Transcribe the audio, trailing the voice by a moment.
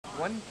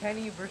1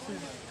 penny versus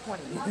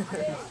 20.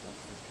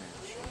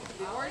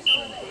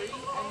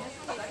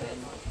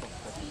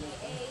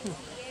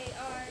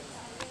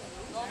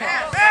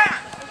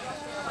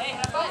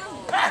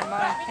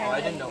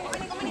 I didn't know.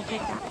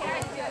 Take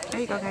that.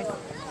 There you go, guys.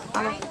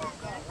 Follow.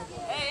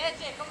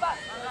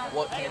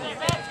 What penny?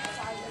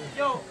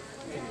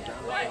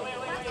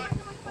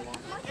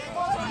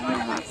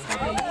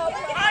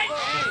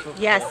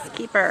 Yes,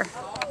 keeper.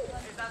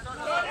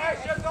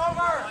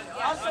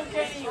 Hustle,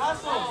 Katie,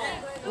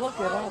 hustle. Look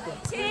at all the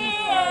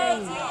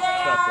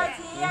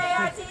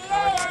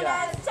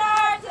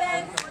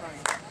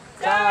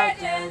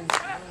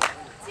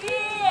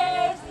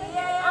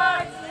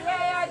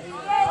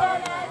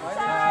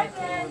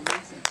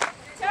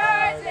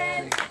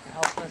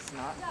help us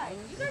not.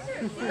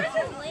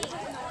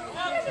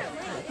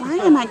 Why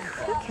am I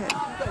crooked?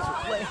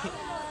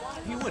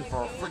 You went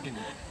for a freaking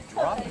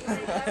drop.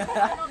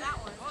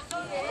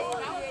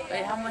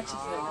 Wait, how much is it?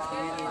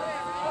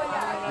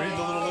 Read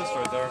the little list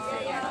right there.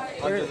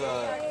 Under the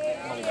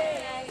money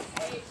bag.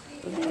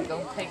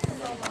 Don't take the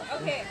money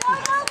back. Okay.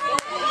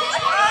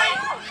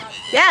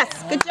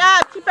 Yes, good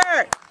job,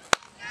 keeper.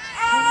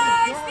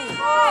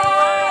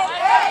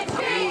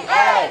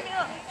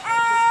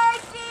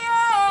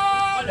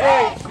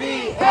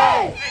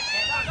 HBA!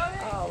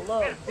 Oh,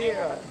 low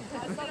beer.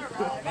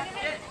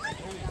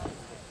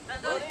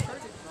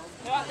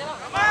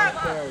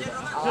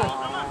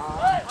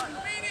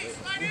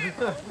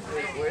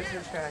 Where's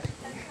your trash?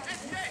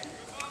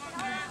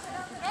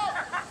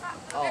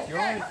 Oh, You're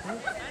only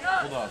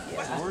hold on.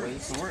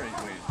 So we're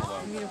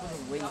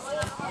wait,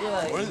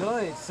 hold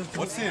on.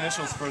 What's the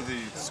initials for the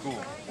school?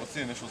 What's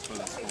the initials for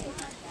the school?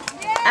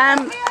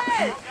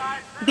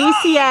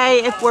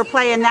 BCA if we're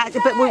playing that,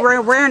 but we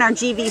were wearing our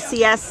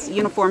GVCS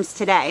uniforms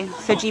today,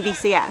 so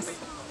GVCS.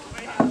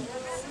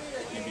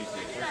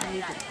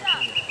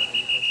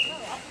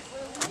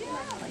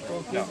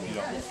 No, you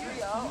don't.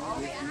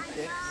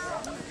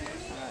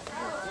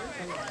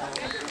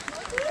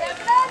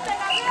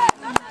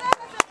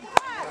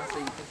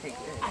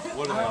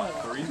 What are they on?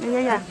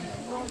 3? Yeah.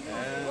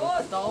 And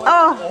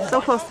Oh,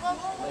 so close.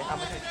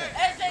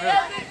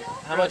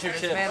 how much your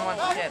chip? Man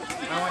wants chips.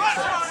 I want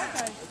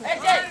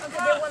chips.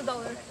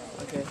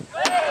 Okay.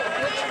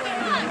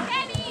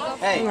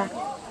 Hey, Yeah.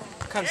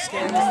 what kind of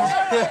scam is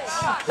this?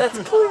 That's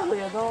clearly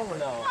 $1.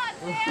 No.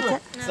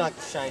 It's not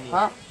shiny.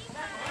 Huh?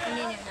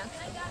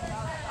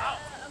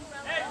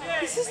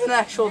 This is an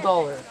actual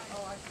dollar.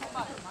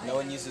 No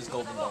one uses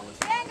golden dollars.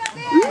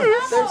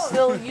 They're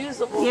still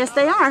usable. Yes,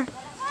 they are.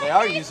 They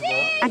are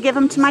usable. I give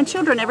them to my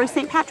children every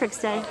St. Patrick's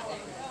Day.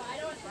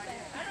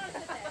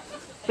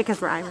 Because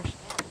we're Irish.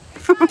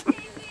 But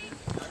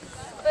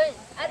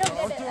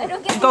I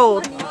don't get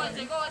Gold.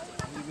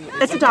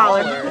 It's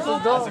 $1. It's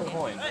a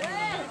coin.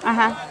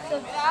 Uh-huh.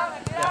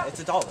 Yeah,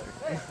 it's $1.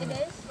 It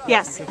is?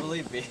 Yes.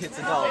 Believe me, it's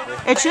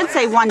 $1. It should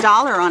say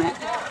 $1 on it.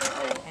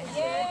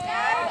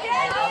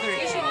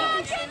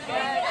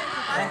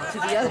 To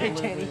the other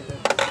Jenny.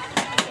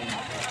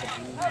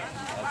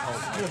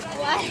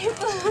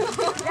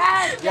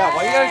 Yeah,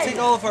 why you gotta take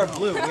all of our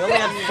blue? We only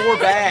had 4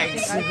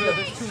 bags.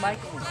 There's 2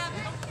 Michaels.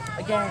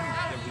 Again.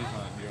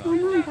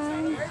 Come on,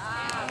 guys.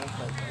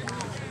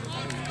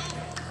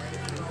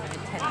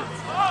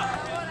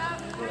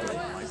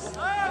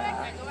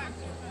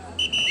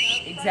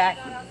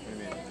 Exactly.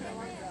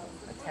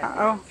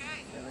 Uh-oh.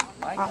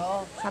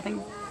 Michael.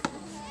 Something.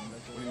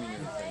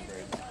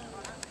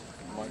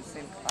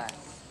 Same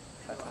class.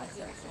 That's my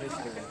sex.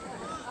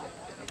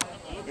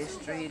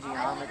 History,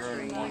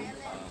 geometry,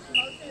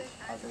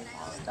 other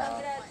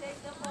stuff.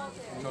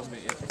 trust me,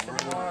 it's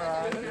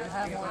Laura, you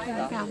have more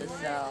stuff to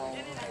sell.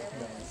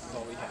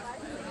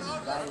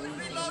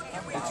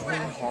 it's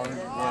really hard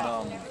when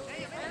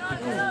the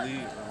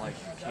goalie or like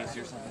Casey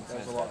or something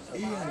says a lot.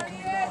 Ian,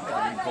 come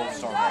on. You both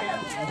start running.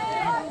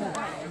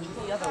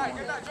 The other one.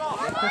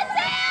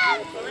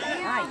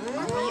 Hi,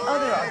 the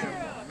other.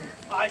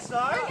 I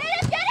saw it.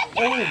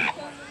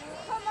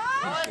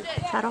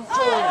 Shuttle.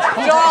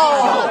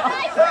 Joel!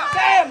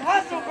 Damn,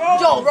 hustle, bro.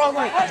 Joel, wrong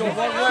way. Joel,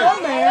 wrong way.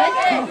 Come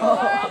man.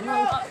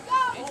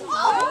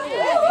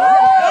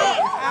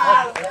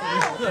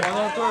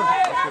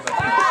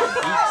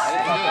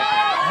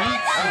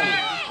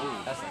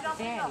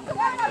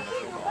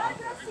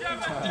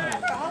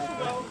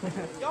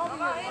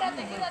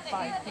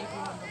 Five people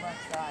on the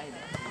left side.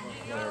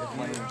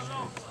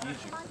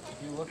 If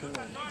you look at it.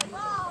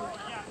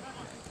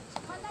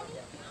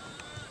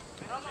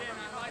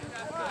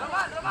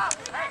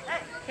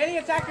 Kenny,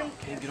 attack him.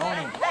 Hey, get on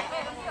him.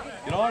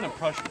 Get on and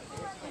pressure.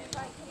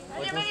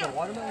 Wait, does the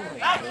watermelon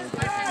You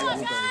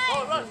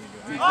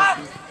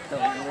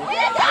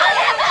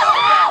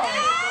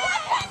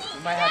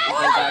might have to go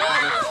back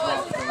and get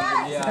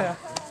small. Yeah.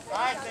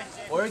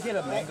 Or get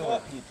a mango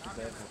or peach.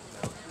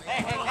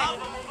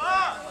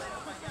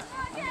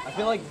 I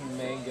feel like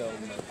mango.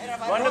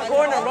 Run the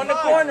corner, run the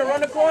corner,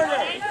 run the corner.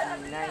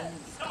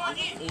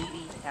 80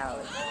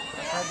 calories.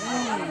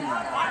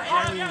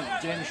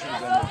 Jen should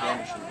have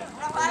been.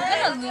 I'm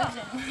gonna lose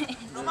it.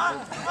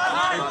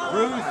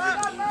 Ruth.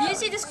 You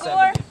see the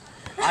score?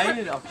 I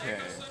did okay.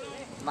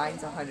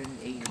 Mine's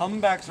 180.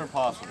 Comebacks are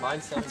possible.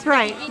 Mine's 70. That's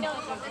right.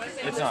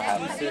 It's not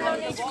happening.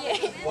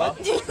 What?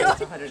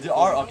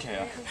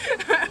 Okay.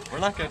 We're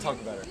not gonna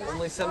talk about it.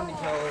 Only 70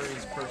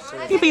 calories per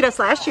serving. You beat us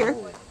last year.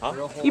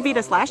 Huh? You beat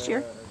us last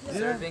year.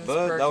 Servings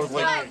But per that was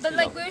like. Yeah, but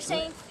like we were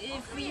saying,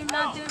 if you're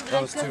not doing That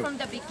like was good two. from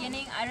the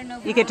beginning, I don't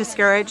know. You get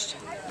discouraged.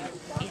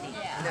 Yeah.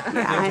 Yeah, The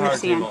I entire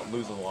team understand. won't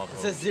lose a lot. It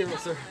says zero,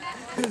 sir.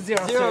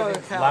 Zero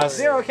Last,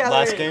 Zero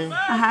calories. last game,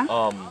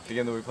 Uh-huh. the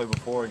game that we played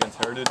before against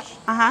Heritage,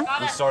 Uh-huh.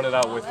 we started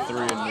out with 3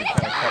 and we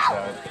kind of kept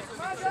that.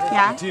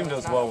 Yeah. The team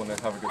does well when they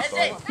have a good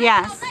start.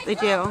 Yes, they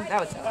do. That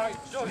was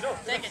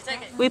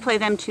We play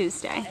them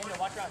Tuesday.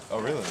 Oh,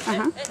 really?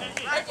 Uh-huh.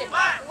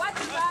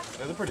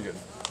 Yeah, they're pretty good.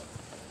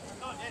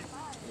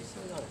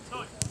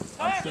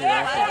 How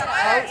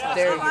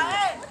dare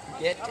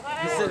you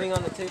He's sitting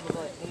on the table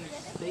like,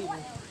 baby.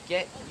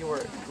 get your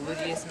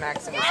gluteus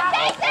maximus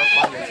off our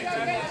fundraiser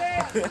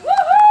team.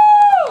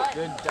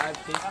 Good dive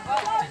kick.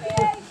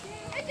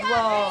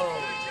 Whoa.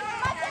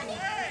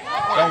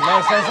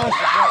 Nice.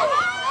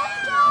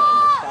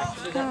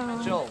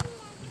 Joel.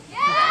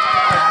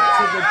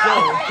 To the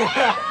Joe.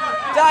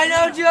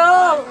 Dino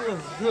Joe!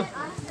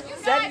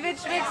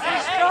 Sandwich makes me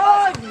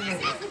strong!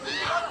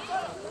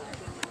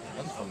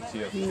 That's from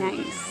TF.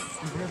 Nice.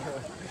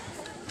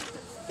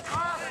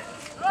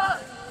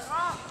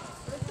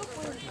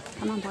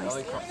 Come on,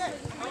 boys.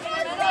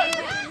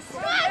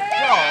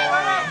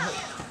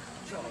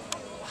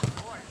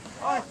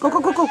 Go, go,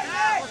 go, go.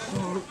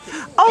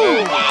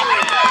 Oh!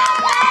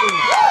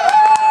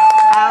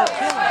 Ouch.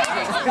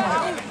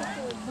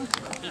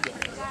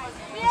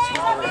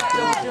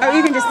 Oh,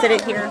 you can just sit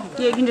it here.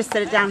 Yeah, you can just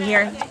sit it down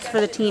here. It's for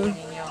the team.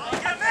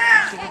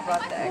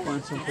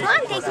 Mom,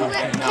 they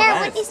can care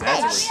Whitney's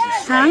fish.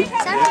 Huh?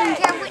 Someone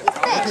care Whitney's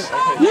fish.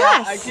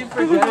 Yes.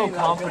 Look how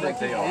confident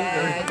they are.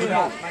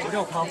 Look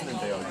how confident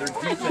they are. They're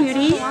Hi, defense.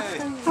 cutie.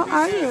 How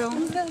are you?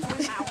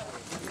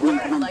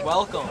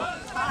 Welcome.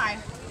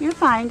 You're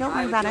fine. Don't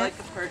worry about it.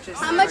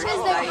 How much is the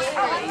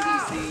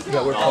ABC.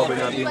 Yeah, we're probably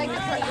not even.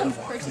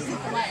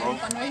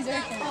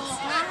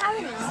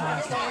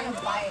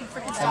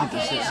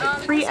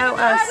 Free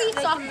OS.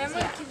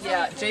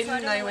 Yeah, Jaden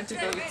and I went to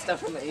go get stuff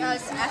from the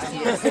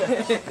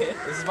ABC.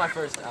 This is my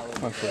first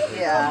album.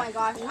 Yeah.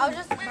 gosh, I'll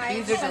just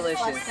buy These are delicious.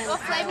 What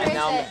flavor And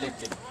now I'm is it?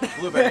 addicted.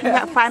 Blueberry. We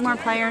got 5 more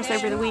players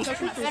over the week. I'm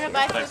gonna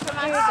buy food for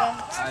myself.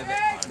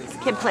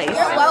 Kid plays.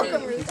 You're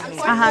welcome, Ruth. I'm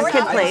sorry. Uh-huh,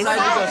 kid I plays.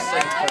 decided to go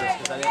second first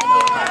because I didn't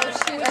know.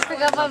 Shoot, I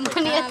forgot my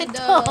money at the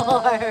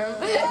door.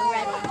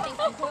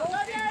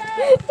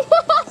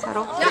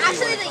 Settle. No,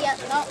 actually the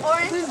yellow,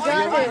 orange. Who's got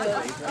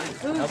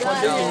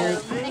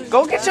it? Go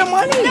get your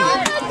money!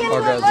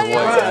 Our guys are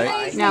white,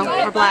 right? No,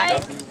 we're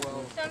black.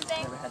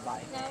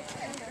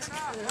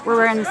 We're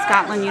wearing the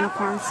Scotland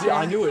uniforms. Yeah,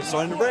 I knew it. It's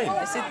on the brain.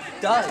 Yes, it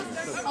does.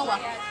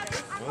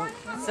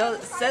 So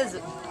it says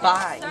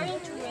bye.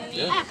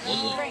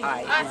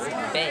 B-I is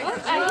bang.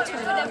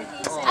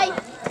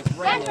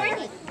 That's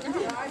raining.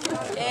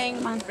 Dang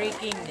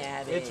freaking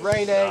nabbit. It's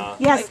raining.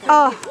 Yes.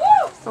 Oh,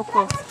 so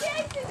close.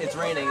 It's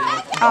raining.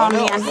 Oh,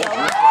 man.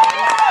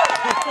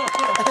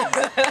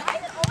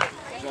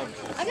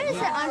 I'm gonna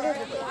sit under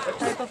the bridge. What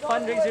type of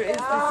fundraiser is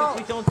this if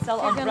we don't sell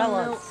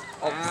umbrellas?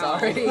 Oh,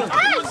 sorry. Ah,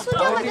 just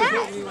look at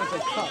that.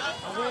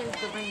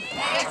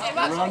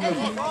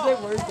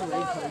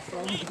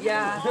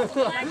 Yeah.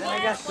 And I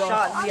got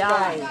shot in the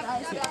eye.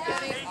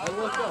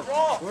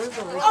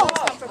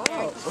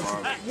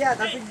 Yeah,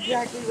 that's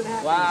exactly what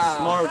happened.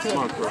 Wow.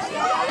 Smart person.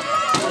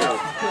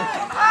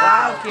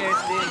 Wow,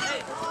 Kirsten.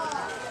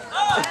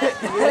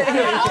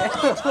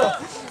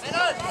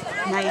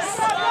 Nice.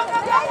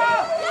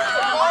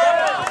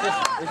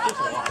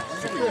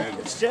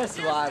 It's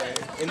just water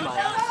in my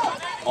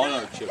eyes. On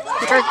our chip. On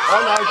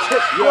our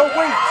chip. No,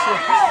 wait.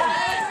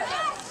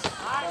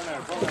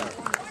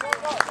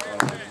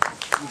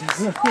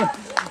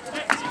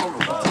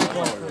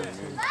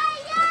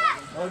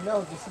 Oh no,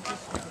 this is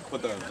just... Put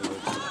that in the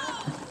lid.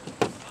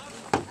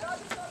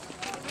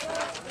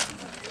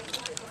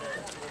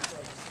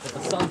 But the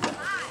sun's out.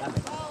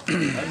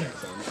 That makes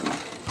sense.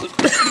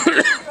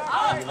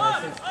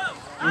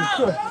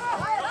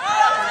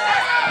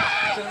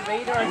 The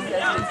radar says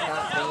it's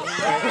not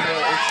raining,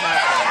 therefore it's not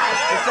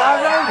It's not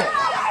raining.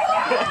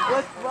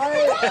 What's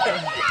right?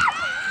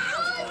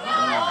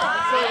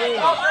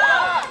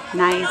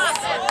 Nice.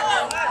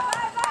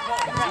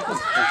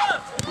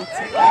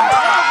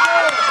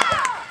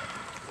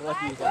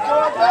 Lucky you got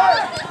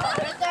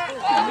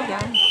There we go.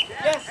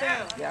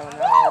 Yeah, when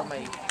all of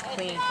my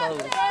clean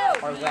clothes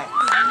are wet.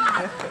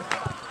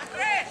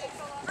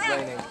 It's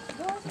raining.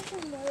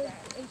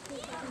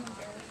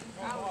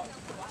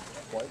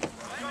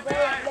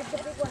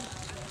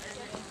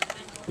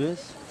 This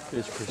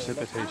is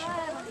precipitation.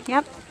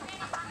 Yep.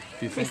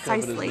 If you think of it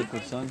as Precisely.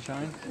 liquid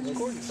sunshine,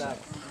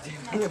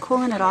 It's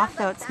cooling it off,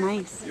 though. It's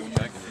nice.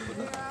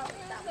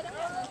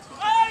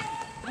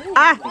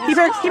 Ah!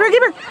 Keeper! Keeper!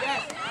 Keeper!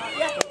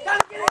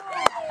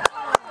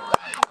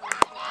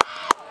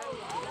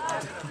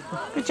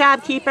 Good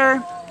job,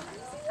 keeper.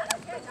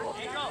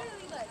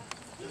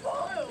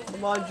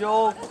 Come on,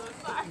 Joel. There's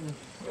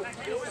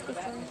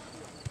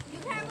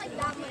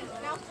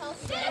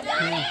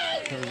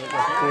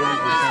like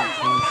 40%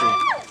 chance of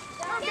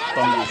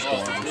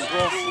thunderstorms.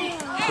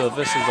 So if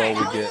this is all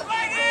we get,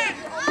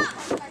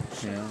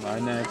 you know,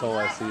 that's all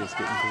I see is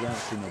getting, because I don't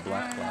see no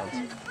black clouds.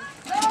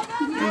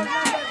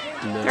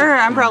 There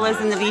are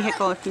umbrellas in the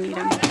vehicle if you need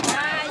them.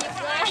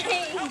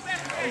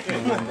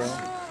 An umbrella?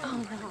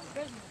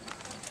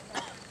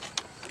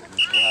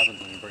 What happens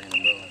when you bring an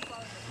umbrella?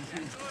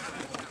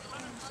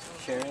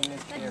 Sharing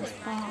is caring.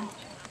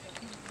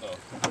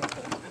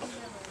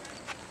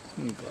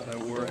 I'm glad I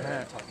wore a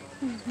hat.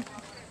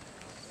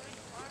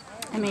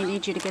 I may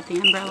need you to get the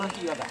umbrella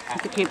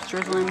if it keeps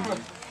drizzling.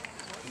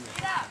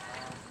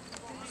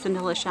 Send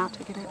a shout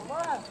to get it.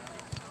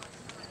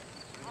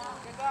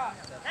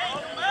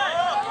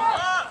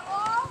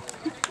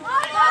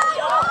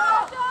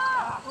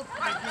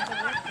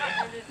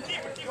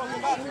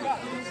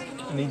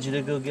 I need you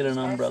to go get an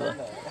umbrella.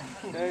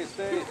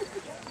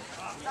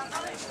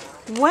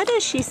 What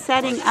is she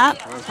setting up?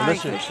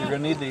 Listen, you're gonna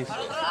need these.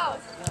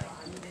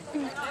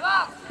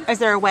 Is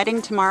there a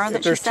wedding tomorrow that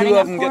she's There's setting two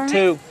up of them, for? get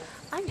two.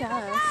 I guess.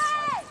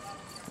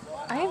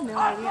 I have no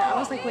idea. I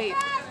was like, wait,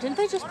 didn't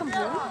they just come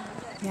home?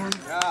 Yeah.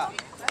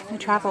 I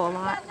travel a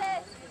lot.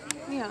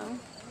 Yeah.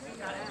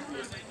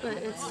 But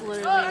it's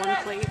literally one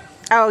plate.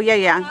 Oh,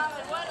 yeah.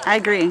 I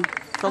agree.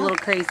 It's a little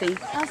crazy.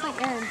 I was like,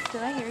 Aaron,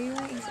 did I hear you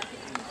right?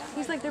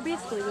 He's like, they're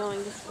basically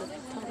going just to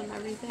tell them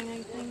everything,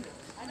 I think.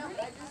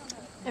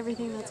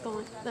 Everything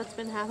that's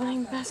been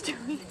happening the past 2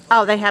 weeks.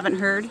 Oh, they haven't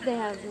heard? They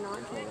have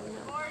not told them,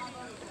 no.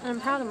 And I'm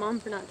proud of Mom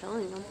for not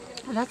telling them.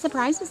 Well, that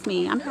surprises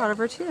me. I'm proud of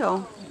her,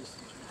 too.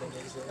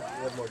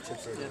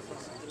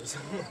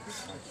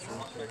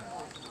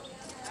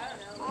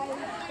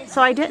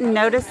 So I didn't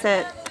notice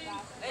it.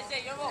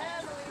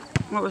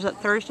 What was it,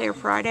 Thursday or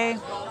Friday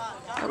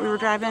that we were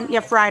driving?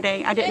 Yeah,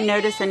 Friday. I didn't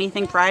notice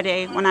anything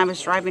Friday when I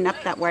was driving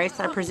up that way,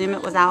 so I presume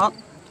it was out.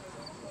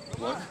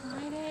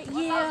 Friday?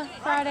 Yeah,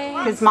 Friday.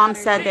 Because Mom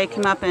said they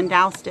came up and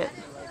doused it.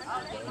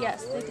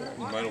 Yes, they did.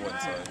 You might have went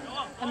inside.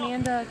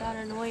 Amanda got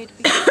annoyed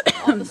because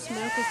all the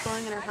smoke was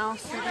going in her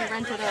house, so they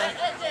rented a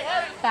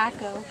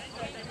backhoe.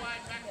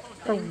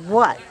 For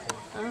what?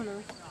 I don't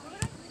know.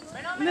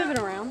 Moving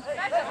around.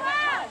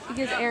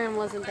 Because Aaron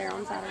wasn't there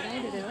on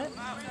Saturday to do it.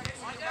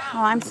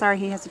 Oh, I'm sorry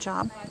he has a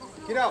job.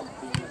 Get out.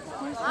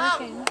 He's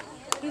working.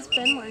 He's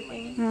been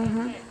working.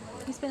 Mm-hmm.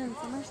 He's been in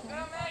Somerset.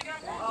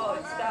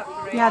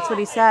 Yeah, that's what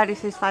he said. He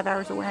says 5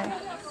 hours away.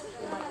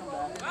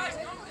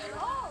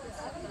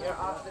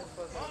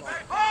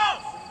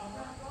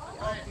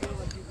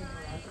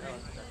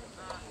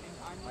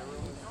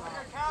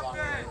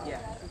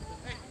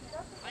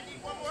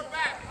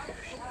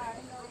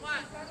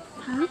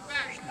 Huh?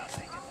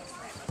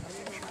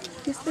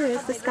 Yes, there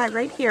is. This guy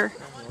right here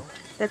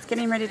that's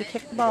getting ready to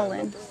kick the ball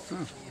in.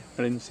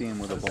 I didn't see him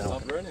with a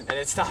ball. And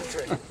it stopped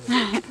raining.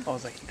 I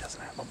was like, he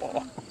doesn't have a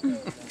ball.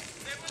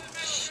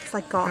 It's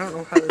like golf. I don't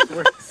know how this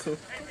works.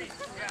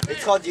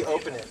 It's called you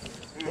open it.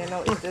 Yeah,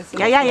 no, it's this.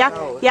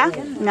 Yeah.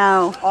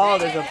 No. Oh,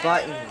 there's a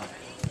button.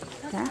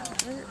 Yeah.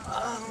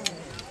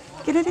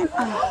 Get it in.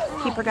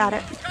 Oh, keeper got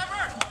it.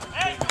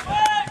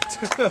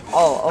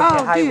 Oh, okay,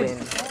 Oh, high dude. wind.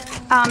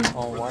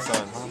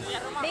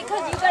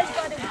 Because you guys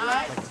got it.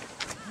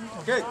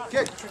 Good.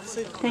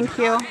 Thank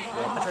you.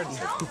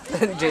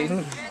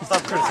 Jaden.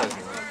 Stop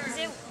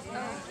criticizing.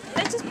 I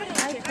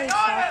played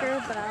soccer,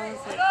 but I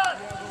was like...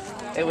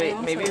 Hey, wait,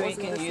 maybe we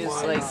can use,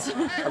 like,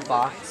 a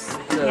box.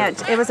 Yeah,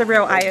 it was a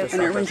real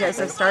eye-opener when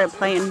Joseph started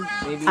playing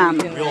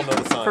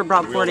for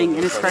broadboarding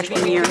in his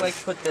freshman year.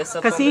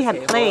 Because he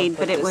had played,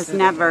 but it was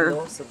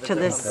never to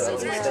this...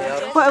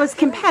 Well, it was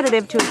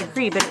competitive to a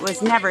degree, but it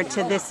was never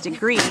to this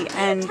degree.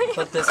 And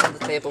Put this on the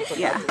table, put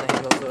Yeah. that on the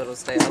handle so it'll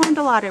stay he's up. learned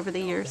a lot over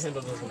the years.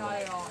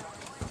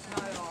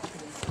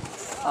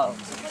 Oh.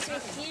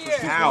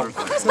 Ow.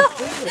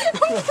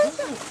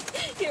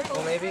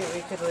 Well, maybe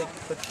we could, like,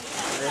 put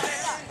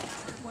this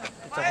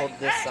to hold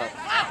this up,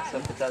 so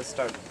if it does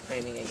start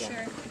raining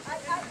again.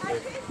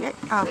 Yeah.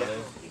 Oh.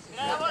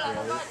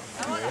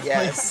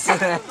 Yes.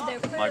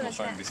 Michael's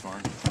trying to be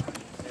smart.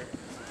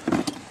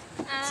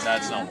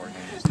 That's not working.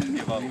 Just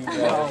give up.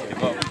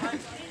 Give up.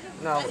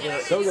 No,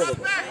 So good at it.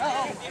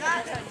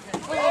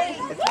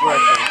 it's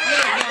working.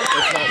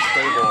 It's not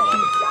stable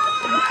enough.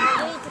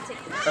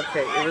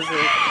 Okay, it was.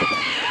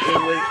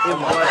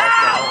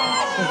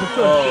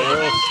 Oh, a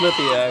little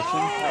slippy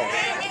action.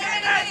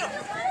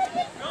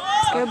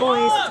 Go,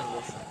 boys.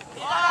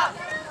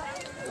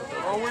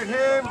 Go with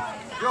him.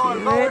 Do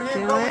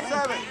it.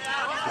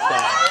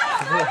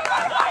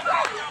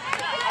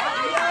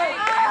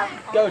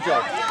 Go,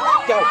 Joe.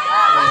 Go.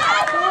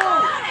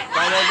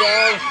 Final go.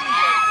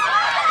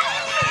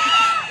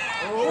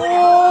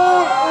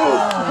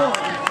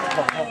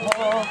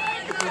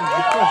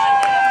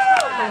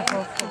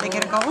 Did they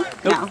get a goal?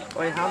 No.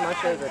 Wait, how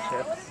much are the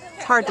chips?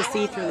 It's hard to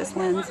see through this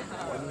lens.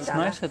 It's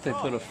nice that they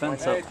put a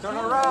fence up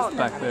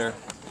back there.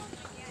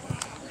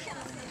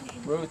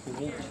 Ruth,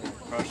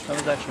 That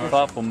was actually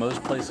thoughtful.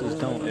 Most places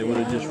don't. It would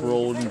have just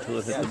rolled until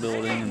it hit the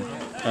building,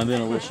 and then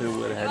Alicia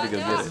would have had to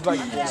go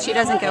get it. She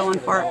doesn't go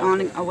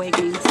on away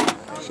games.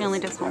 She only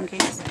does home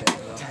games.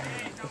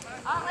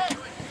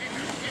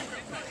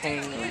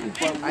 Paying.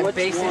 I'm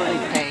basically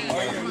paying.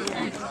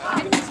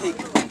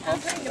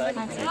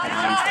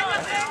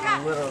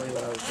 Literally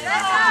what I was doing.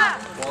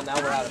 Well, now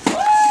we're out of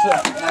sauce.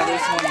 Now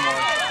there's one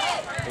more.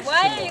 Why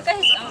are you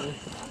guys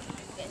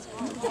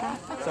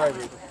Sorry,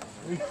 dude.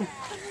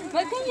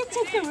 Why can't you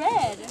take the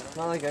red? It's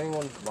not like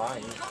anyone's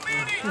lying.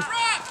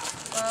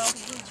 Well,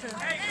 true.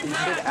 You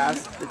should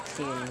ask the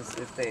teams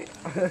if they...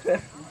 I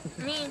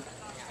mean,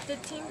 the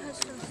team has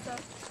some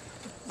stuff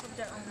of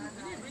their own.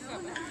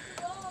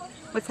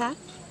 What's that?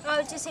 I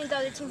was just saying the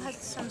other team has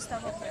some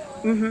stuff of their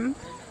own. Mm-hmm.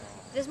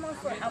 There's more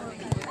for our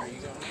people.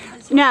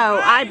 No,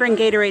 I bring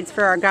Gatorades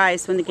for our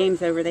guys. When the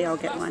game's over, they all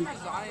get one.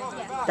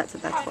 That's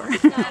what that's for.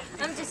 No,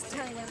 I'm just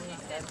telling them.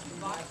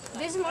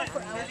 There's more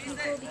for our people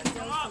because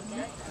they're from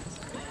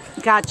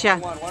Gotcha.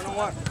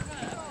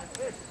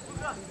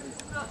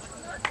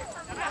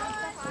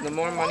 The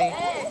more money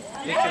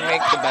you can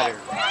make, the better.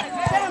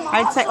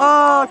 I'd say,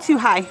 oh, too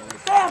high.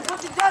 Sam,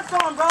 put your guts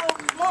on, bro.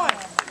 Come on.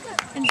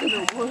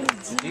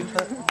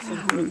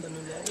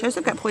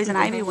 Joseph got poison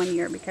ivy one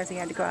year because he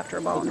had to go after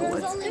a ball in the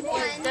woods.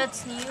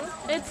 That's new.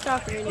 It's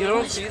stopped raining. You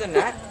don't see the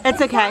net? It's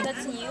okay.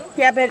 That's new.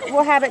 Yeah, but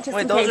we'll have it just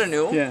Wait, in those case. are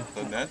new? Yeah.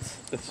 The nets?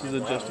 This is a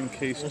just in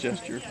case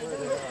gesture.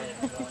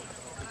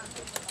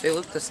 They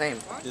look the same.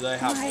 Do they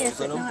have Why holes is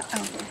in it them? not?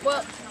 Oh.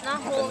 Well,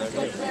 not whole.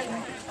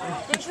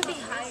 They should be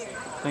higher.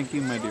 Thank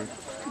you, my dear.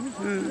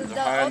 They're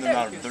higher and they're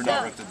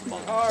not ripped at the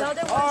bottom. The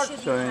other one should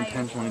be So I higher.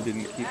 intentionally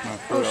didn't keep my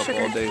foot up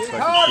all day so I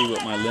could see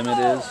what my limit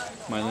is.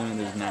 My limit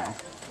is now.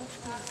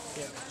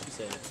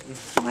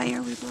 Why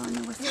are we blowing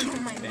the whistle?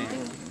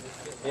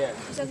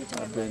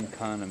 I've been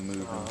kind of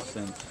moving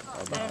since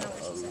about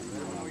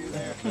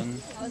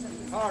 11.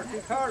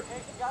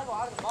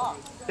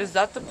 Is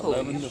that the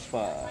 11 to police?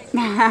 5.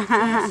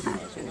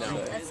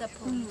 That's a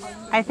police.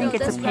 I think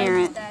it's a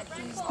parent.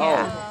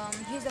 Yeah.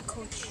 He's a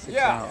coach.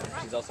 Yeah.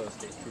 She's also a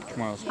state trooper.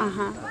 Tomorrow's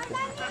Uh-huh.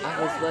 I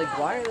was like,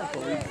 why are the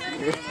police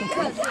here?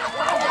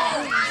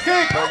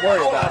 Don't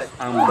worry about it.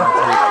 I'm going to take a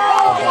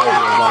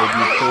bottle of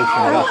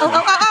ibuprofen.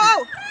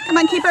 Oh! Come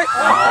on, keeper.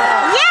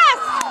 Yes!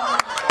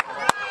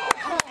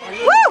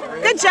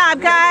 Woo! Good job,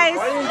 guys.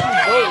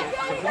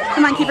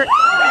 Come on, keeper.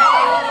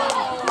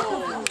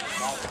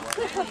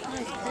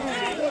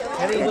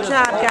 Good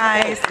job,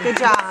 guys. Good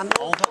job.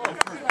 All the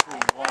effort for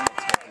one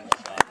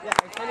expected shot.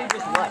 Yeah, and Kenny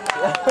just left.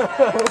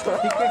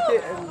 He kicked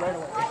it and ran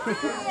away.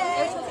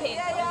 It's okay.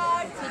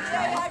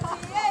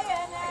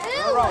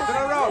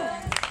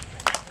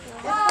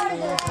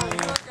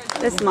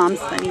 This mom's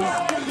funny.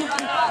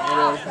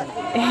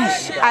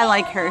 I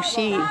like her.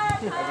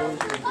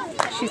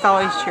 She's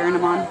always cheering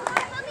them on.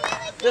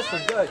 This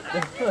was good.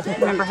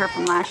 Remember her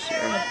from last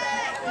year.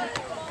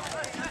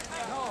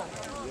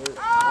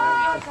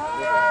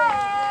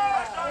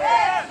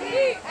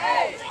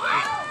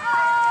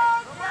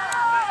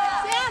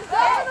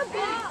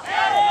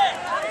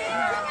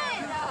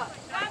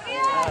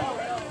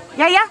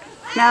 Yeah.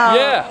 No.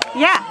 Yeah.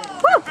 Yeah.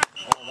 Woo.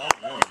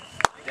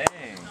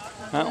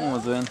 That one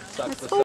was in.